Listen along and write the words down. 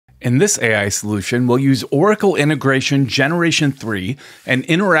In this AI solution, we'll use Oracle Integration Generation 3, an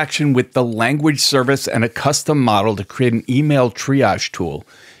interaction with the language service, and a custom model to create an email triage tool.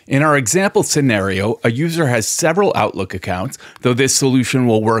 In our example scenario, a user has several Outlook accounts, though this solution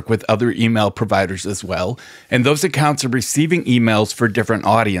will work with other email providers as well, and those accounts are receiving emails for different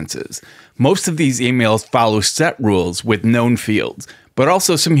audiences. Most of these emails follow set rules with known fields, but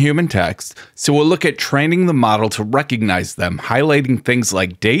also some human text, so we'll look at training the model to recognize them, highlighting things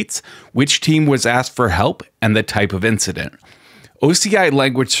like dates, which team was asked for help, and the type of incident. OCI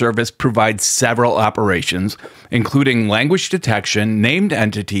Language Service provides several operations, including language detection, named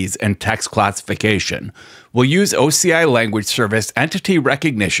entities, and text classification. We'll use OCI Language Service entity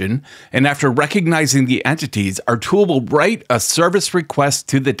recognition, and after recognizing the entities, our tool will write a service request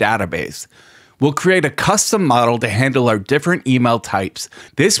to the database. We'll create a custom model to handle our different email types.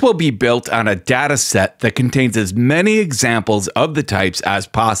 This will be built on a data set that contains as many examples of the types as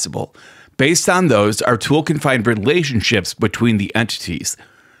possible. Based on those, our tool can find relationships between the entities.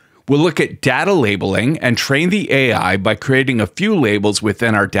 We'll look at data labeling and train the AI by creating a few labels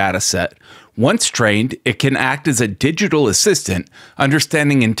within our data set. Once trained, it can act as a digital assistant,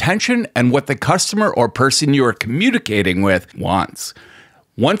 understanding intention and what the customer or person you are communicating with wants.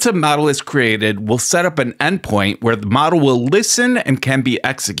 Once a model is created, we'll set up an endpoint where the model will listen and can be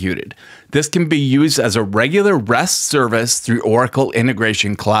executed. This can be used as a regular REST service through Oracle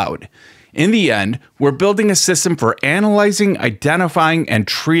Integration Cloud. In the end, we're building a system for analyzing, identifying, and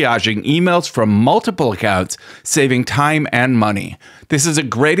triaging emails from multiple accounts, saving time and money. This is a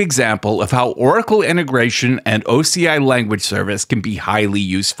great example of how Oracle Integration and OCI Language Service can be highly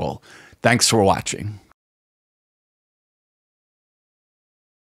useful. Thanks for watching.